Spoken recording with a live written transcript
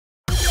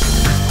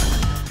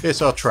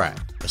Here's our track,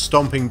 a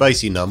stomping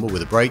bassy number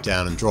with a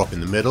breakdown and drop in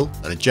the middle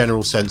and a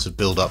general sense of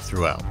build up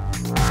throughout.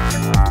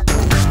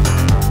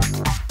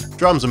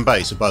 Drums and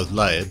bass are both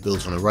layered,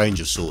 built on a range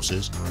of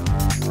sources.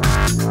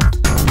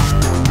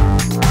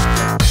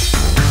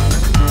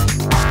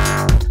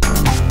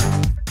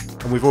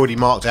 And we've already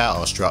marked out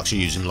our structure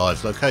using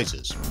live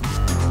locators.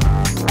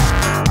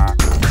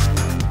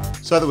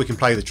 So that we can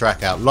play the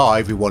track out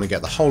live, we want to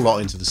get the whole lot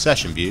into the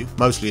session view,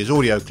 mostly as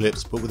audio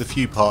clips but with a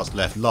few parts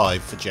left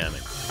live for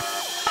jamming.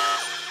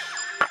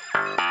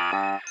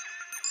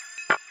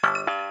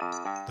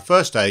 The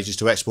first stage is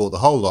to export the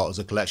whole lot as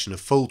a collection of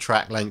full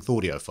track length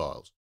audio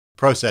files, a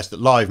process that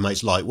live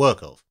makes light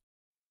work of.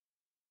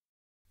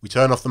 We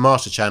turn off the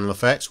master channel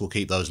effects, we'll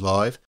keep those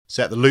live,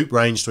 set the loop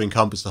range to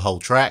encompass the whole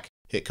track,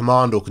 hit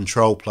Command or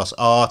Control plus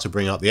R to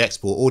bring up the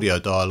export audio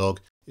dialog,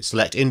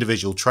 select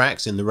individual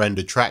tracks in the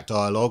rendered track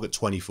dialog at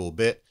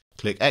 24-bit,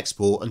 click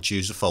Export and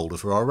choose a folder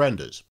for our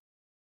renders.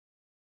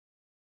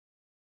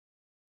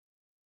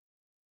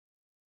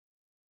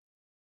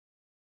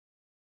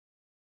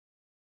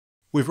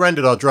 We've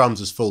rendered our drums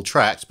as full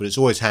tracks, but it's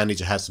always handy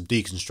to have some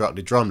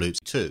deconstructed drum loops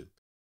too.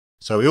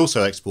 So we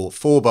also export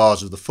 4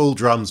 bars of the full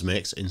drums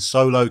mix in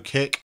solo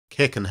kick,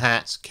 kick and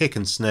hats, kick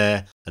and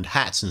snare, and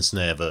hats and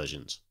snare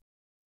versions.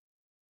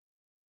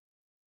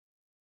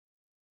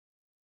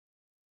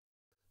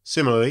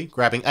 Similarly,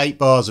 grabbing 8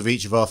 bars of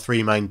each of our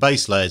 3 main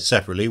bass layers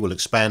separately will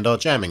expand our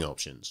jamming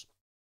options.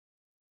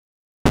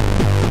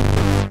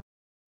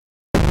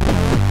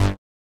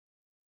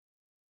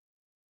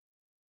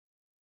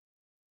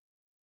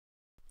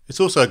 It's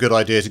also a good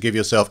idea to give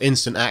yourself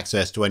instant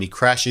access to any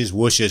crashes,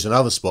 whooshes and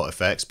other spot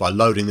effects by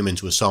loading them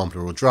into a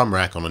sampler or drum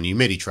rack on a new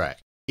MIDI track,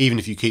 even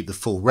if you keep the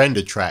full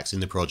rendered tracks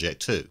in the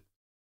project too.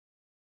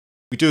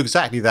 We do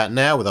exactly that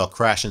now with our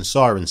crash and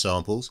siren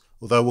samples,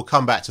 although we'll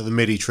come back to the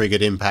MIDI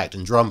triggered impact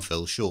and drum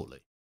fill shortly.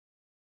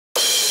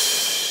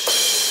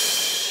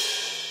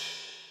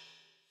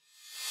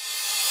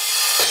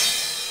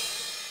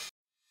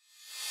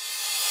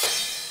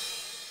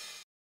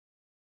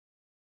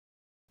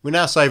 We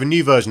now save a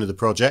new version of the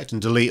project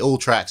and delete all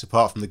tracks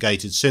apart from the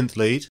gated synth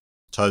lead,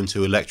 Tone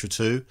 2 Electra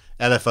 2,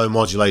 LFO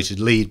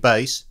modulated lead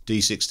bass,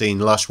 D16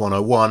 Lush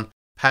 101,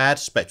 pad,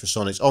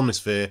 Spectrasonics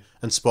Omnisphere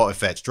and Spot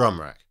Effects drum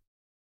rack.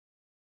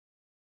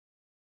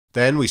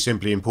 Then we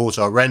simply import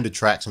our rendered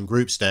tracks and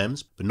group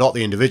stems, but not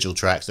the individual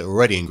tracks that are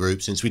already in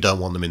group since we don't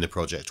want them in the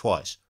project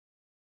twice.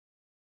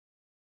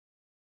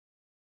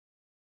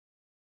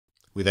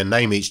 We then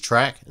name each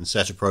track and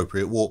set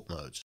appropriate warp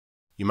modes.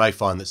 You may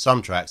find that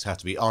some tracks have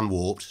to be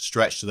unwarped,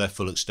 stretched to their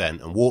full extent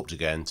and warped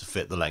again to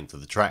fit the length of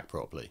the track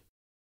properly.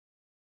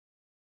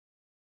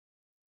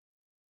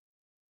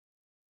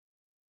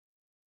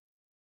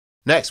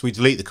 Next, we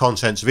delete the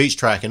contents of each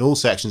track in all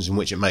sections in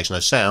which it makes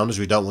no sound, as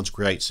we don't want to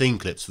create scene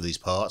clips for these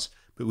parts,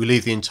 but we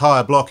leave the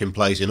entire block in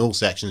place in all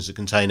sections that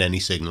contain any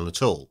signal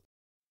at all.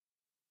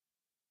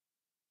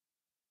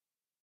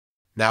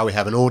 Now we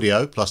have an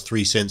audio plus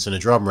 3 synths and a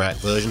drum rack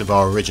version of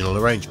our original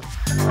arrangement.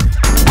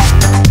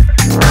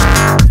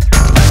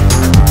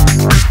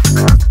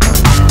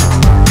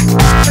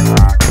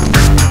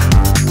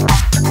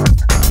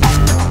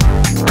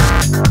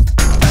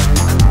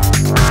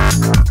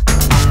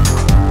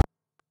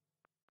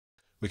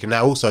 We can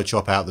now also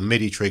chop out the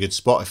MIDI triggered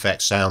spot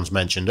effects sounds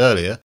mentioned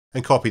earlier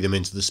and copy them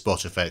into the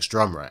spot effects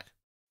drum rack.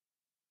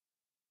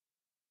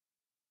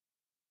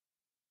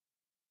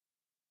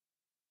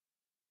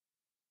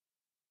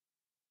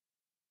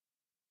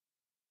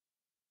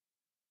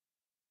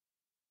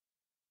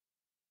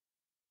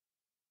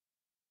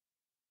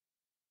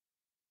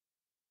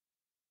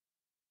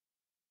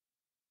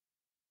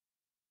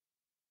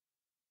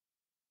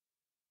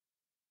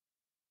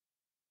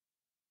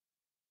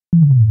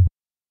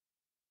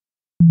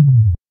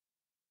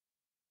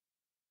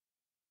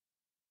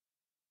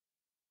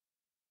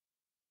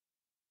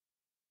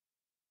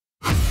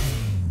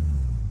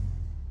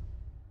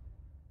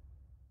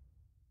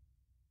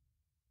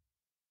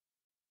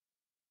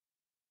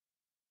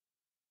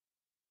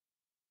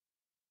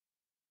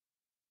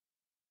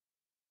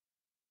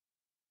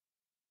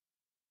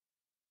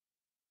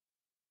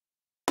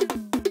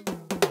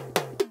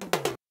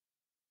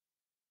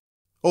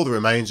 All that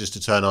remains is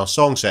to turn our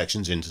song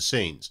sections into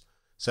scenes.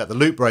 Set the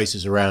loop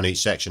braces around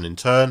each section in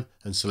turn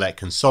and select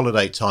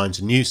Consolidate Time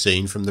to New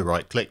Scene from the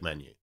right click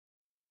menu.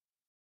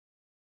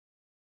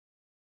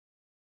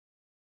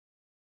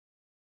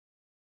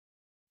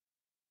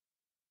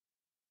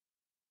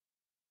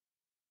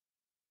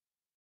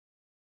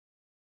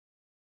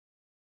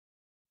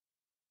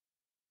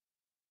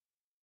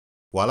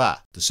 Voila!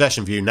 The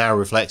session view now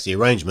reflects the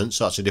arrangement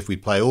such that if we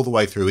play all the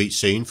way through each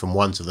scene from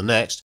one to the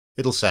next,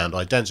 it'll sound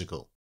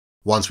identical.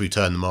 Once we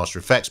turn the master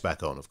effects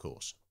back on, of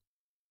course.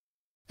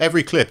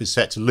 Every clip is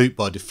set to loop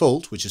by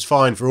default, which is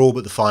fine for all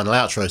but the final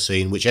outro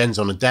scene, which ends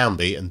on a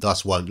downbeat and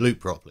thus won't loop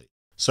properly.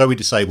 So we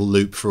disable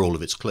loop for all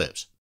of its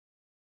clips.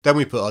 Then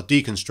we put our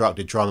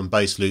deconstructed drum and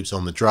bass loops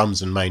on the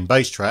drums and main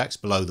bass tracks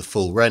below the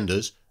full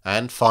renders,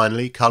 and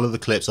finally colour the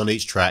clips on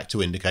each track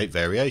to indicate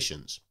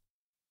variations.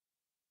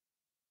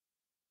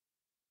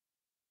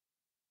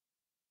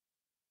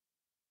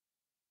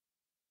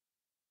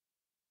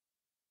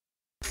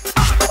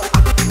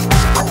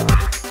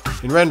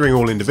 In rendering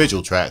all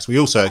individual tracks, we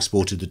also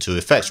exported the two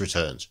effects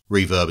returns,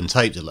 reverb and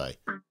tape delay.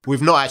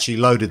 We've not actually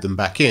loaded them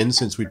back in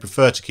since we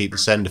prefer to keep the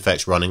send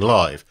effects running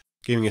live,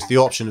 giving us the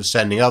option of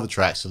sending other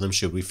tracks to them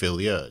should we feel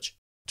the urge.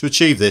 To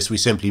achieve this, we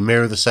simply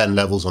mirror the send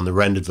levels on the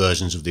rendered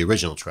versions of the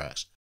original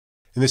tracks.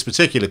 In this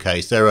particular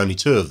case, there are only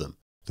two of them,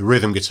 the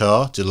rhythm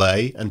guitar,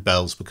 delay, and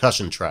bells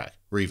percussion track,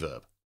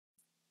 reverb.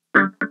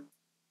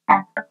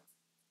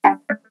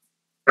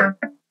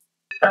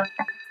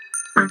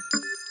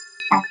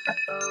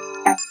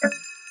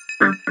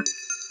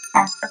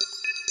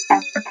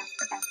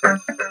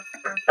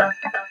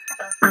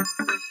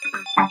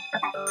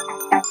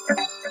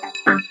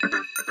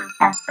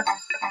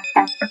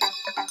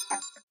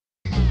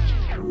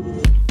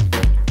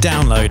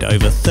 Download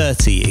over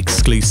 30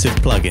 exclusive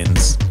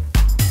plugins.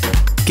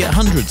 Get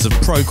hundreds of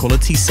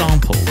pro-quality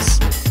samples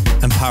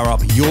and power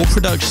up your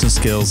production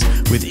skills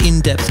with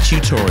in-depth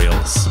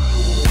tutorials.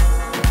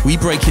 We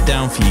break it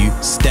down for you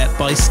step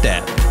by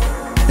step,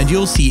 and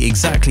you'll see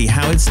exactly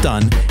how it's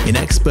done in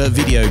expert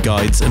video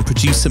guides and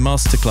producer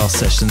masterclass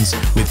sessions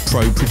with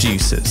pro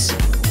producers.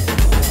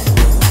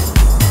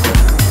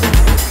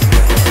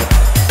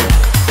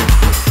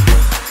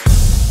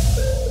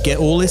 Get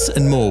all this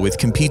and more with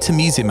Computer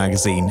Music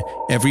Magazine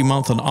every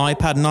month on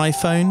iPad and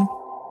iPhone,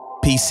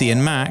 PC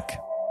and Mac,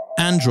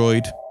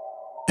 Android,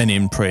 and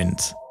in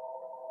print.